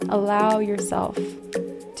Allow yourself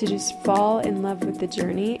to just fall in love with the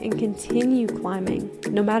journey and continue climbing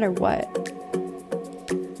no matter what,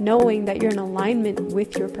 knowing that you're in alignment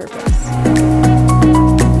with your purpose.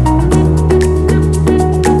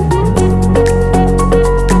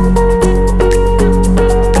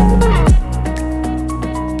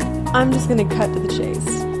 I'm just going to cut to the chase.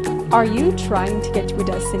 Are you trying to get to a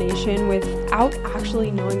destination without actually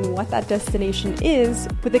knowing what that destination is,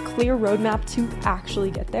 with a clear roadmap to actually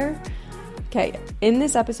get there? Okay, in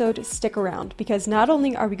this episode, stick around, because not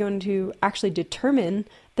only are we going to actually determine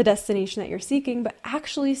the destination that you're seeking, but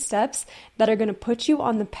actually steps that are going to put you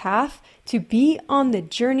on the path to be on the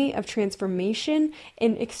journey of transformation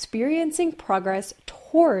and experiencing progress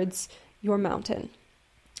towards your mountain.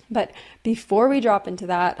 But before we drop into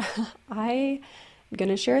that, I'm going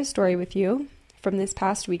to share a story with you from this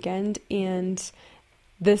past weekend, and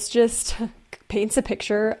this just paints a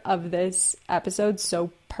picture of this episode so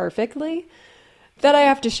perfectly that I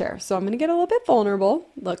have to share. So I'm going to get a little bit vulnerable.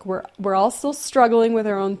 Look, we're all still struggling with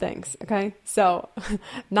our own things, okay? So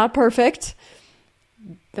not perfect.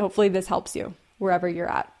 Hopefully this helps you wherever you're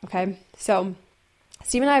at, okay? So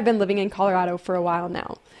Steve and I have been living in Colorado for a while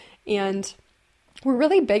now, and we're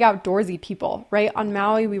really big outdoorsy people, right? On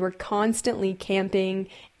Maui, we were constantly camping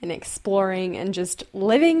and exploring and just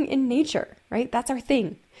living in nature, right? That's our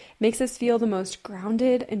thing. Makes us feel the most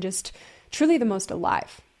grounded and just truly the most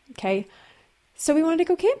alive, okay? So we wanted to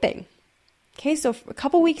go camping. Okay, so a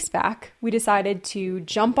couple weeks back, we decided to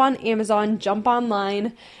jump on Amazon, jump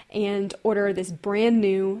online, and order this brand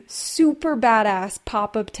new, super badass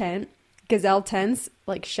pop-up tent. Gazelle Tents,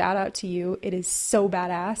 like, shout out to you. It is so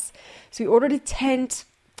badass. So we ordered a tent,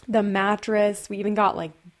 the mattress. We even got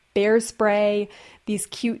like bear spray, these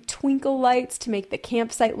cute twinkle lights to make the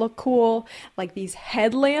campsite look cool, like these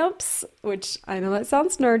headlamps, which I know that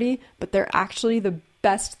sounds nerdy, but they're actually the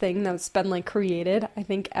best thing that's been like created, I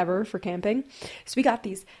think, ever for camping. So we got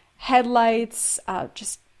these headlights,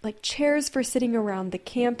 just like chairs for sitting around the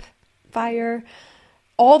campfire,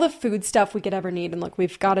 all the food stuff we could ever need. And look,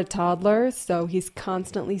 we've got a toddler, so he's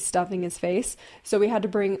constantly stuffing his face. So we had to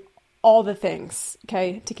bring all the things,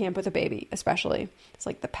 okay, to camp with a baby, especially. It's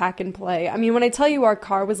like the pack and play. I mean, when I tell you our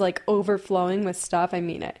car was like overflowing with stuff, I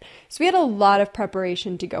mean it. So we had a lot of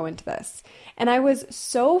preparation to go into this. And I was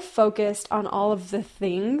so focused on all of the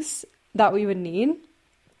things that we would need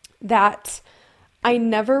that I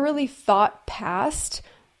never really thought past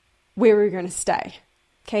where we were going to stay,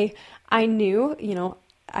 okay? I knew,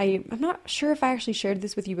 I'm not sure if I actually shared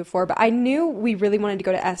this with you before, but I knew we really wanted to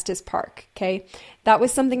go to Estes Park, okay? That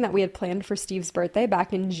was something that we had planned for Steve's birthday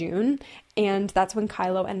back in June, and that's when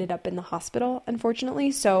Kylo ended up in the hospital,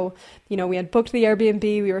 unfortunately. So, we had booked the Airbnb,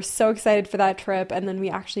 we were so excited for that trip, and then we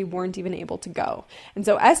actually weren't even able to go. And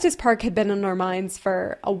so Estes Park had been in our minds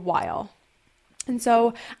for a while. And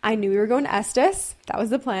so I knew we were going to Estes, that was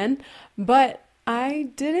the plan, but I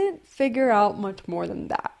didn't figure out much more than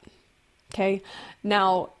that. Okay.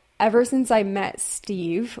 Now, ever since I met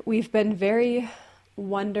Steve, we've been very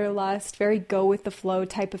wanderlust, very go with the flow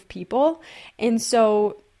type of people. And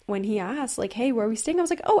so when he asked, like, hey, where are we staying? I was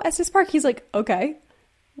like, oh, Estes Park. He's like, okay,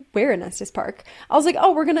 where in Estes Park? I was like,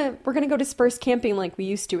 oh, we're gonna go disperse camping like we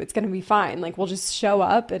used to. It's gonna be fine. Like, we'll just show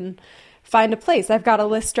up and find a place. I've got a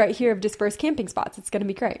list right here of dispersed camping spots. It's gonna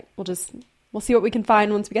be great. We'll see what we can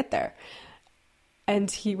find once we get there. And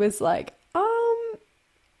he was like,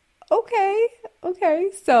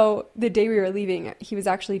 okay. So the day we were leaving, he was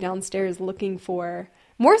actually downstairs looking for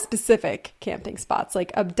more specific camping spots,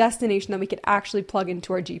 like a destination that we could actually plug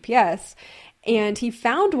into our GPS. And he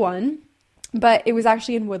found one, but it was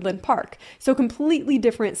actually in Woodland Park. So completely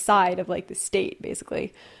different side of like the state,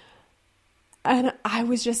 basically. And I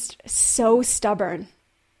was just so stubborn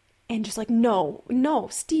and just like, no,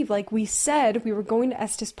 Steve, like we said, we were going to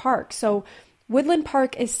Estes Park. So Woodland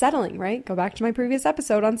Park is settling, right? Go back to my previous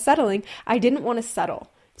episode on settling. I didn't want to settle.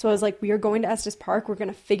 So I was like, we are going to Estes Park. We're going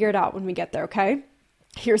to figure it out when we get there, okay?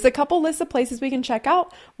 Here's a couple lists of places we can check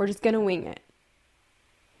out. We're just going to wing it.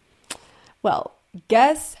 Well,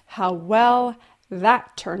 guess how well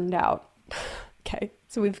that turned out. Okay,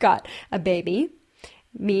 so we've got a baby,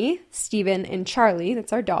 me, Steven, and Charlie,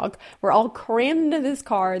 that's our dog. We're all crammed into this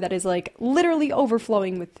car that is like literally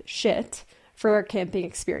overflowing with shit for our camping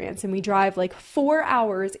experience. And we drive like 4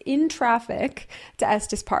 hours in traffic to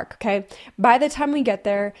Estes Park, okay? By the time we get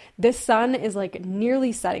there, the sun is like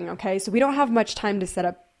nearly setting, okay? So we don't have much time to set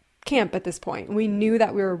up camp at this point. We knew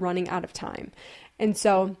that we were running out of time. And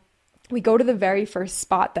so we go to the very first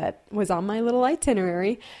spot that was on my little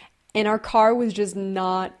itinerary, and our car was just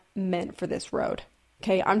not meant for this road.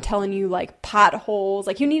 Okay, I'm telling you, like potholes,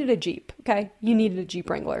 like you needed a Jeep, okay? You needed a Jeep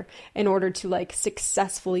Wrangler in order to like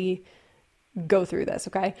successfully go through this,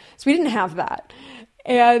 okay? So we didn't have that.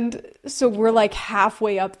 And so we're like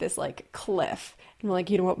halfway up this like cliff. And we're like,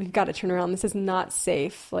 you know what? We've got to turn around. This is not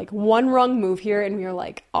safe. Like one wrong move here and we were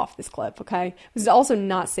like off this cliff, okay? It was also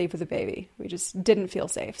not safe with a baby. We just didn't feel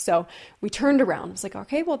safe. So we turned around. I was like,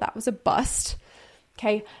 okay, well, that was a bust.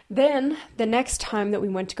 Okay, then the next time that we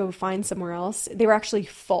went to go find somewhere else, they were actually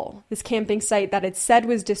full. This camping site that it said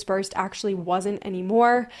was dispersed actually wasn't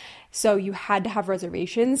anymore. So you had to have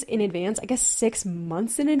reservations in advance, I guess 6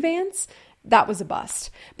 months in advance. That was a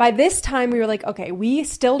bust. By this time, we were like, okay, we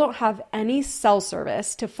still don't have any cell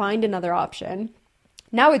service to find another option.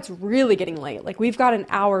 Now it's really getting late. Like we've got an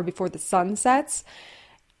hour before the sun sets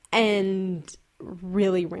and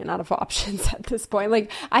really ran out of options at this point.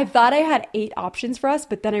 Like I thought I had 8 options for us,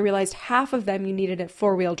 but then I realized half of them you needed a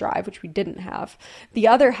 4-wheel drive, which we didn't have. The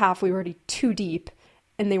other half we were already too deep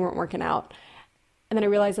and they weren't working out. And then I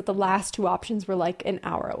realized that the last 2 options were like an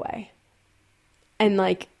hour away. And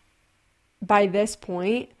like by this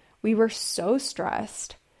point, we were so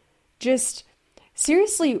stressed, just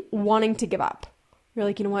seriously wanting to give up. We're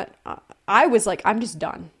like, you know what? I was like, I'm just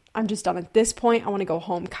done. At this point. I want to go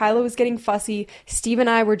home. Kyla was getting fussy. Steve and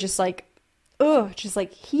I were just like, just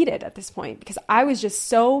like heated at this point because I was just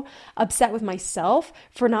so upset with myself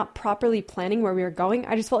for not properly planning where we were going.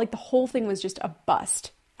 I just felt like the whole thing was just a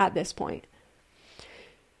bust at this point.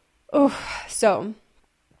 So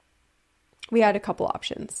we had a couple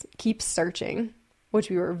options. Keep searching, which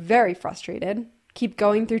we were very frustrated. Keep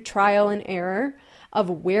going through trial and error of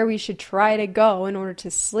where we should try to go in order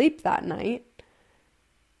to sleep that night.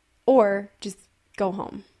 Or just go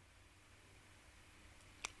home.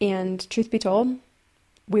 And truth be told,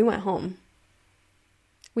 we went home.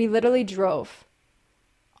 We literally drove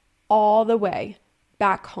all the way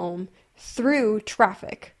back home through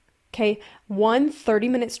traffic. Okay, one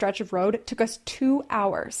 30-minute stretch of road took us 2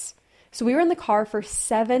 hours. So we were in the car for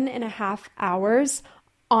 7.5 hours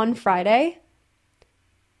on Friday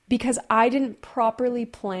because I didn't properly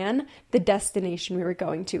plan the destination we were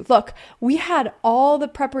going to. Look, we had all the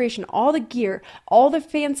preparation, all the gear, all the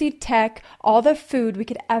fancy tech, all the food we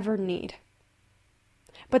could ever need.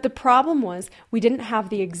 But the problem was we didn't have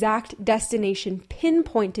the exact destination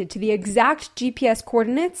pinpointed to the exact GPS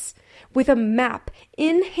coordinates with a map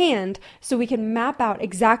in hand so we can map out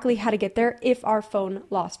exactly how to get there if our phone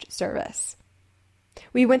lost service.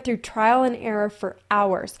 We went through trial and error for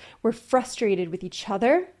hours. We're frustrated with each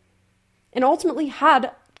other and ultimately had,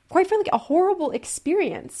 quite frankly, a horrible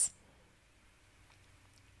experience.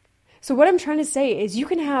 So what I'm trying to say is you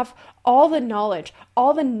can have all the knowledge,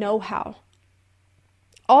 all the know-how,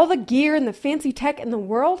 all the gear and the fancy tech in the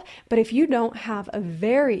world, but if you don't have a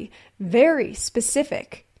very, very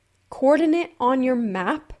specific coordinate on your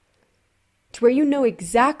map to where you know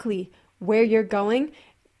exactly where you're going,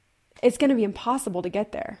 it's going to be impossible to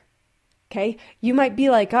get there. Okay? You might be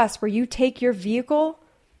like us where you take your vehicle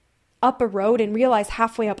up a road and realize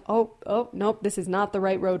halfway up, oh, nope, this is not the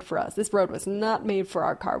right road for us. This road was not made for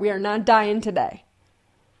our car. We are not dying today.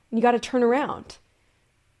 And you got to turn around,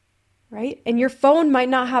 right? And your phone might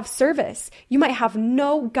not have service. You might have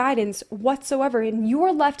no guidance whatsoever. And you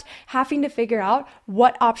are left having to figure out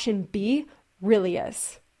what option B really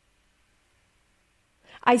is.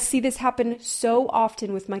 I see this happen so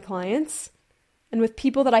often with my clients and with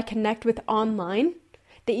people that I connect with online.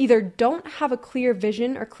 They either don't have a clear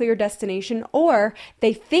vision or clear destination, or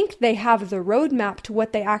they think they have the roadmap to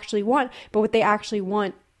what they actually want, but what they actually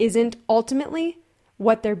want isn't ultimately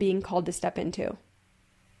what they're being called to step into.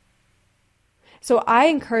 So I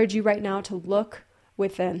encourage you right now to look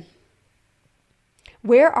within.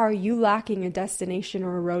 Where are you lacking a destination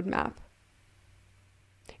or a roadmap?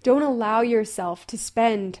 Don't allow yourself to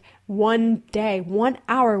spend 1 day, 1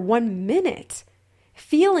 hour, 1 minute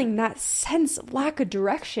feeling that sense of lack of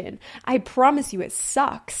direction. I promise you it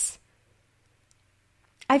sucks.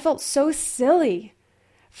 I felt so silly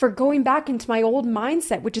for going back into my old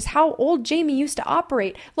mindset, which is how old Jamie used to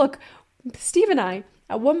operate. Look, Steve and I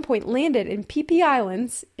at one point landed in Phi Phi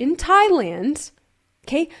Islands in Thailand,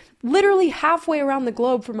 okay, literally halfway around the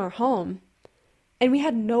globe from our home, and we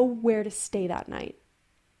had nowhere to stay that night.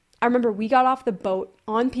 I remember we got off the boat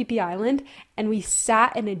on Phi Phi Island and we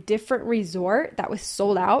sat in a different resort that was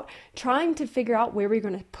sold out, trying to figure out where we were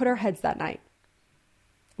going to put our heads that night.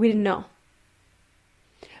 We didn't know.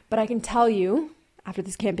 But I can tell you, after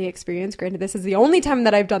this camping experience, granted this is the only time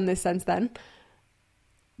that I've done this since then,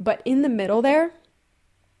 but in the middle there,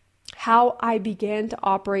 how I began to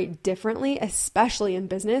operate differently, especially in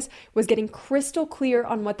business, was getting crystal clear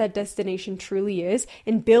on what that destination truly is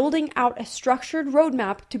and building out a structured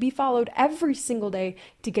roadmap to be followed every single day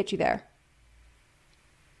to get you there.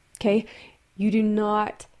 Okay? You do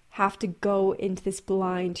not have to go into this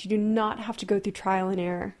blind. You do not have to go through trial and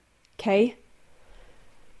error. Okay?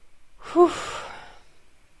 Whew.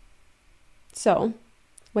 So,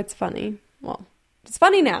 what's funny? Well, it's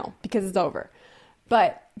funny now because it's over.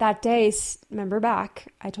 But that day, remember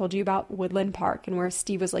back, I told you about Woodland Park and where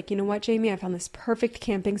Steve was like, you know what, Jamie, I found this perfect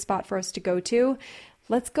camping spot for us to go to.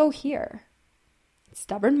 Let's go here.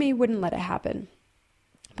 Stubborn me wouldn't let it happen.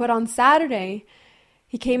 But on Saturday,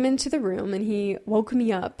 he came into the room and he woke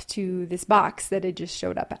me up to this box that had just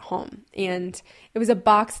showed up at home. And it was a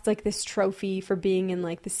box, it's like this trophy for being in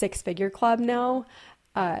like the 6-figure club now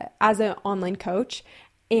as an online coach.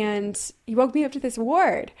 And he woke me up to this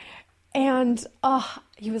award. And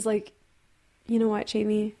he was like, you know what,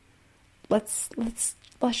 Jamie, let's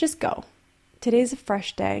just go. Today's a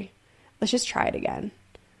fresh day. Let's just try it again.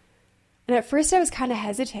 And at first I was kind of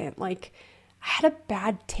hesitant. Like I had a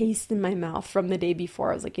bad taste in my mouth from the day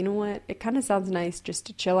before. I was like, you know what? It kind of sounds nice just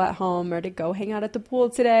to chill at home or to go hang out at the pool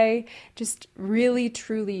today. Just really,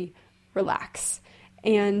 truly relax.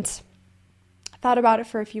 And I thought about it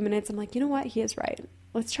for a few minutes. I'm like, you know what? He is right.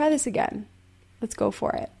 Let's try this again. Let's go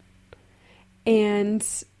for it. And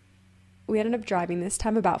we ended up driving this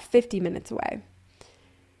time about 50 minutes away.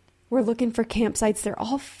 We're looking for campsites. They're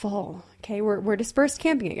all full. Okay. We're dispersed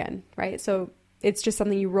camping again, right? So it's just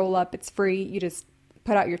something you roll up. It's free. You just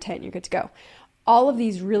put out your tent and you're good to go. All of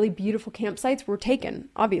these really beautiful campsites were taken,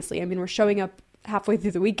 obviously. I mean, we're showing up halfway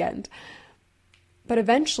through the weekend. But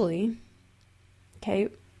eventually, okay,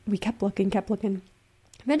 we kept looking.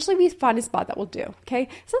 Eventually we find a spot that will do. Okay.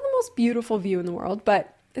 It's not the most beautiful view in the world,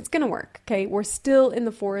 but it's going to work. Okay. We're still in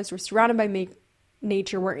the forest. We're surrounded by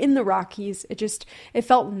nature. We're in the Rockies. It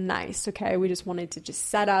felt nice. Okay. We just wanted to just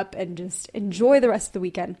set up and just enjoy the rest of the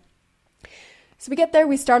weekend. So we get there,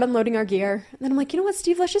 we start unloading our gear. And then I'm like, you know what,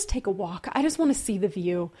 Steve, let's just take a walk. I just want to see the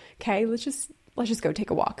view. Okay. Let's just go take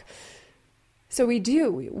a walk. So we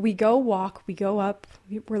do, we go walk, we go up,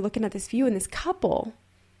 we're looking at this view, and this couple,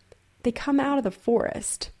 they come out of the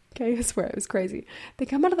forest. Okay. I swear it was crazy. They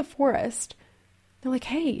come out of the forest. They're like,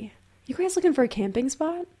 hey, you guys looking for a camping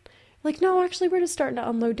spot? Like, no, actually, we're just starting to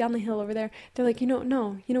unload down the hill over there. They're like, you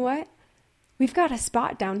know what? We've got a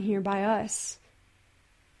spot down here by us.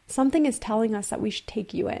 Something is telling us that we should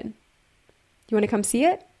take you in. You want to come see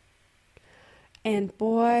it? And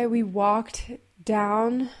boy, we walked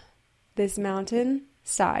down this mountain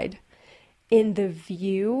side, and the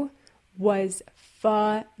view was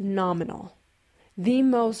phenomenal. The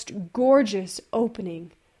most gorgeous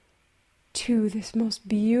opening to this most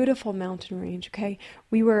beautiful mountain range, okay?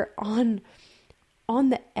 We were on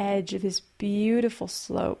the edge of this beautiful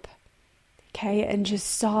slope, okay? And just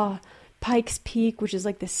saw Pikes Peak, which is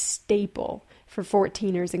like the staple for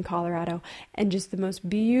 14ers in Colorado, and just the most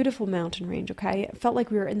beautiful mountain range, okay? It felt like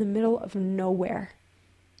we were in the middle of nowhere.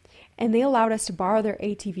 And they allowed us to borrow their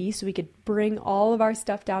ATV so we could bring all of our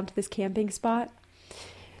stuff down to this camping spot.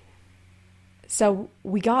 So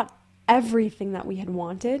we got everything that we had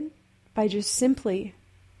wanted by just simply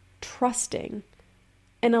trusting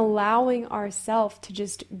and allowing ourselves to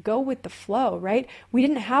just go with the flow, right? We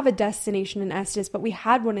didn't have a destination in Estes, but we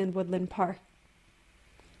had one in Woodland Park.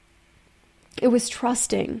 It was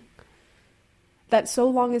trusting that so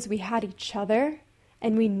long as we had each other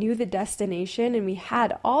and we knew the destination and we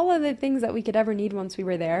had all of the things that we could ever need once we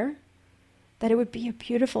were there, that it would be a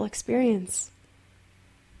beautiful experience.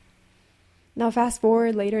 Now, fast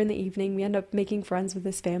forward later in the evening, we end up making friends with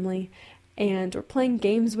this family and we're playing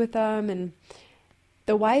games with them. And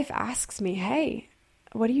the wife asks me, hey,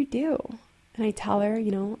 what do you do? And I tell her,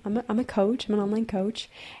 I'm a coach. I'm an online coach.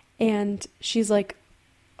 And she's like,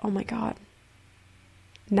 oh my God,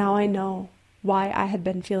 now I know why I had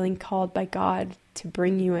been feeling called by God to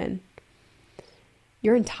bring you in.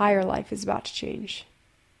 Your entire life is about to change.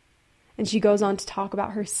 And she goes on to talk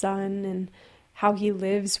about her son and how he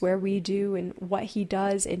lives where we do and what he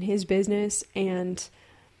does in his business. And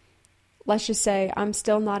let's just say I'm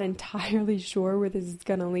still not entirely sure where this is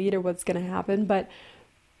going to lead or what's going to happen, but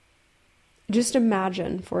just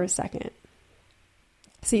imagine for a second.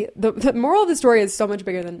 See, the moral of the story is so much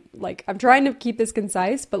bigger than, I'm trying to keep this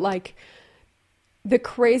concise, but the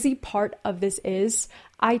crazy part of this is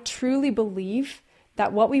I truly believe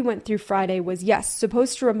that what we went through Friday was, yes,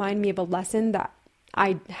 supposed to remind me of a lesson that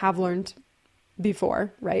I have learned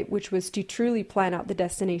before, right? Which was to truly plan out the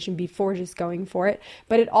destination before just going for it.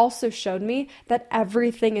 But it also showed me that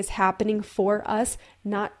everything is happening for us,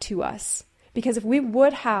 not to us. Because if we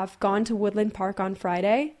would have gone to Woodland Park on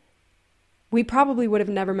Friday, we probably would have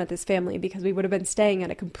never met this family because we would have been staying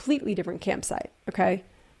at a completely different campsite, okay?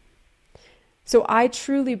 So I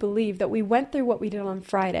truly believe that we went through what we did on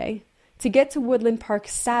Friday to get to Woodland Park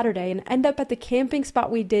Saturday and end up at the camping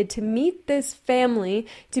spot we did to meet this family,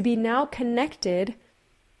 to be now connected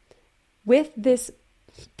with this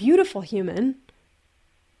beautiful human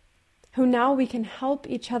who now we can help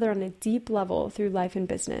each other on a deep level through life and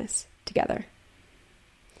business together.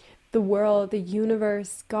 The world, the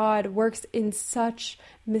universe, God works in such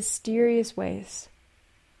mysterious ways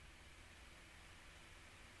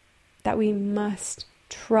that we must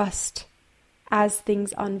trust as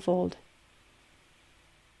things unfold.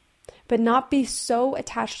 But not be so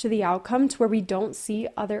attached to the outcome to where we don't see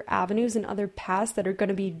other avenues and other paths that are going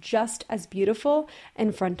to be just as beautiful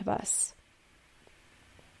in front of us.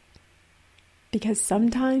 Because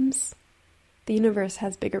sometimes the universe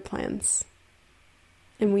has bigger plans,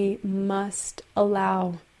 and we must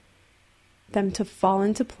allow them to fall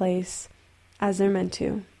into place as they're meant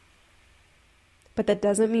to. But that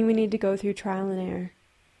doesn't mean we need to go through trial and error,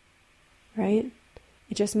 right?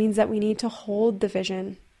 It just means that we need to hold the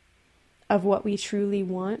vision of what we truly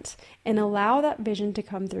want and allow that vision to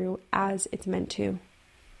come through as it's meant to.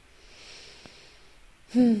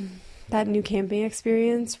 That new camping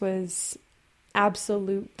experience was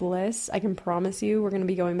absolute bliss. I can promise you we're going to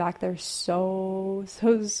be going back there so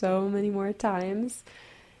many more times,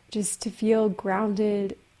 just to feel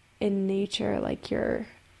grounded in nature, like you're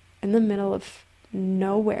in the middle of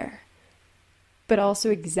nowhere, but also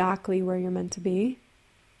exactly where you're meant to be.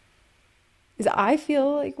 Is I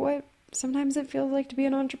feel like what sometimes it feels like to be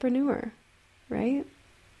an entrepreneur, right?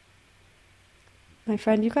 My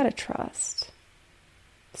friend, you got to trust.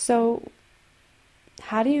 So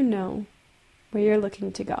how do you know where you're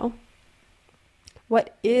looking to go?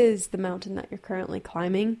 What is the mountain that you're currently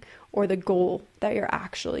climbing, or the goal that you're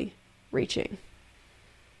actually reaching?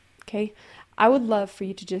 Okay, I would love for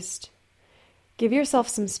you to just give yourself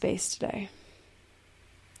some space today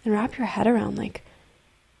and wrap your head around, like,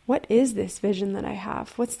 what is this vision that I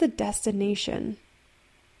have? What's the destination?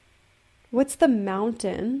 What's the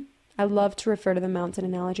mountain? I love to refer to the mountain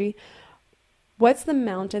analogy. What's the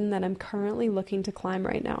mountain that I'm currently looking to climb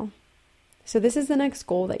right now? So this is the next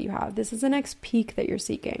goal that you have. This is the next peak that you're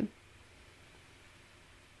seeking.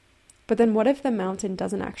 But then what if the mountain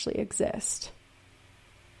doesn't actually exist?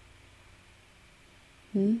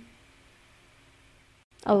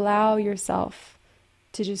 Allow yourself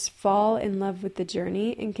to just fall in love with the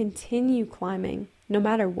journey and continue climbing no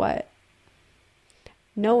matter what,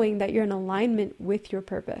 knowing that you're in alignment with your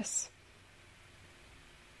purpose.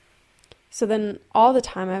 So then all the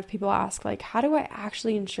time I have people ask, like, how do I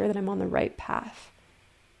actually ensure that I'm on the right path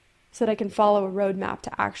so that I can follow a roadmap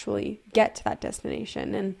to actually get to that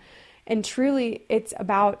destination? And truly it's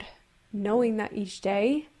about knowing that each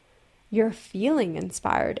day you're feeling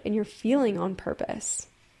inspired and you're feeling on purpose,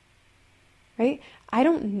 right? I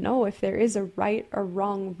don't know if there is a right or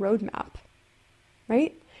wrong roadmap,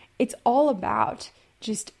 right? It's all about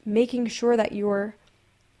just making sure that you're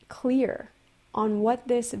clear on what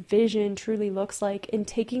this vision truly looks like and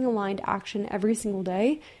taking aligned action every single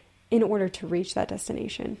day in order to reach that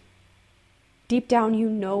destination. Deep down, you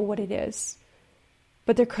know what it is,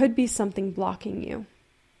 but there could be something blocking you.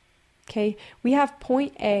 Okay, we have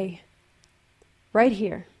point A right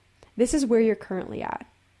here. This is where you're currently at.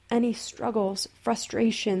 Any struggles,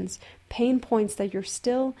 frustrations, pain points that you're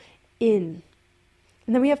still in.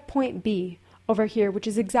 And then we have point B over here, which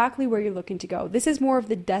is exactly where you're looking to go. This is more of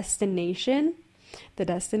the destination. The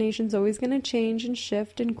destination's always going to change and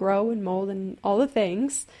shift and grow and mold and all the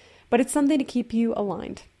things, but it's something to keep you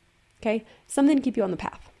aligned. Okay? Something to keep you on the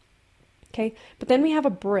path. Okay? But then we have a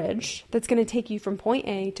bridge that's going to take you from point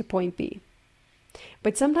A to point B.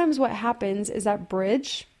 But sometimes what happens is that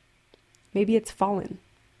bridge, maybe it's fallen.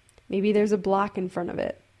 Maybe there's a block in front of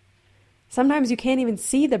it. Sometimes you can't even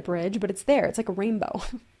see the bridge, but it's there. It's like a rainbow.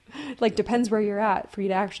 Like, depends where you're at for you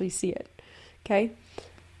to actually see it. Okay?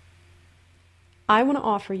 I want to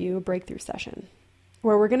offer you a breakthrough session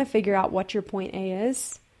where we're going to figure out what your point A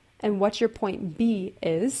is and what your point B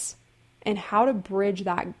is and how to bridge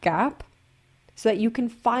that gap so that you can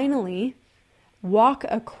finally walk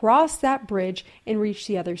across that bridge and reach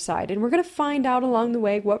the other side. And we're going to find out along the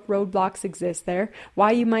way what roadblocks exist there,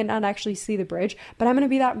 why you might not actually see the bridge, but I'm going to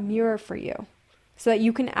be that mirror for you so that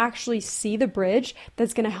you can actually see the bridge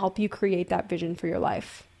that's going to help you create that vision for your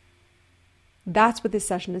life. That's what this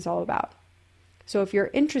session is all about. So if you're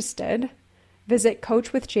interested, visit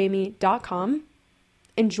coachwithjamie.com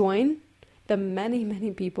and join the many,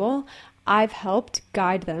 many people I've helped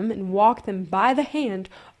guide them and walk them by the hand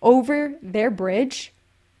over their bridge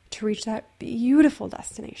to reach that beautiful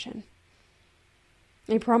destination.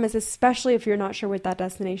 I promise, especially if you're not sure what that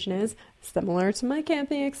destination is, similar to my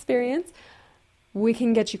camping experience, we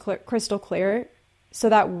can get you crystal clear so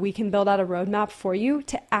that we can build out a roadmap for you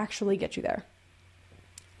to actually get you there.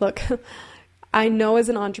 Look, I know as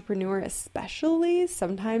an entrepreneur especially,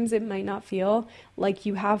 sometimes it might not feel like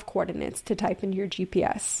you have coordinates to type into your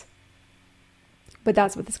GPS. But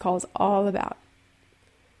that's what this call is all about.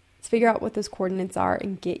 Let's figure out what those coordinates are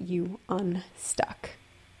and get you unstuck.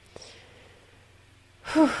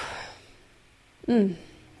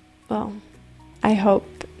 Well, I hope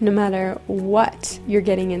no matter what you're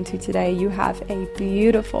getting into today, you have a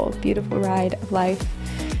beautiful, beautiful ride of life.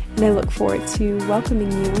 And I look forward to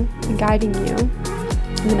welcoming you and guiding you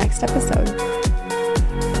in the next episode.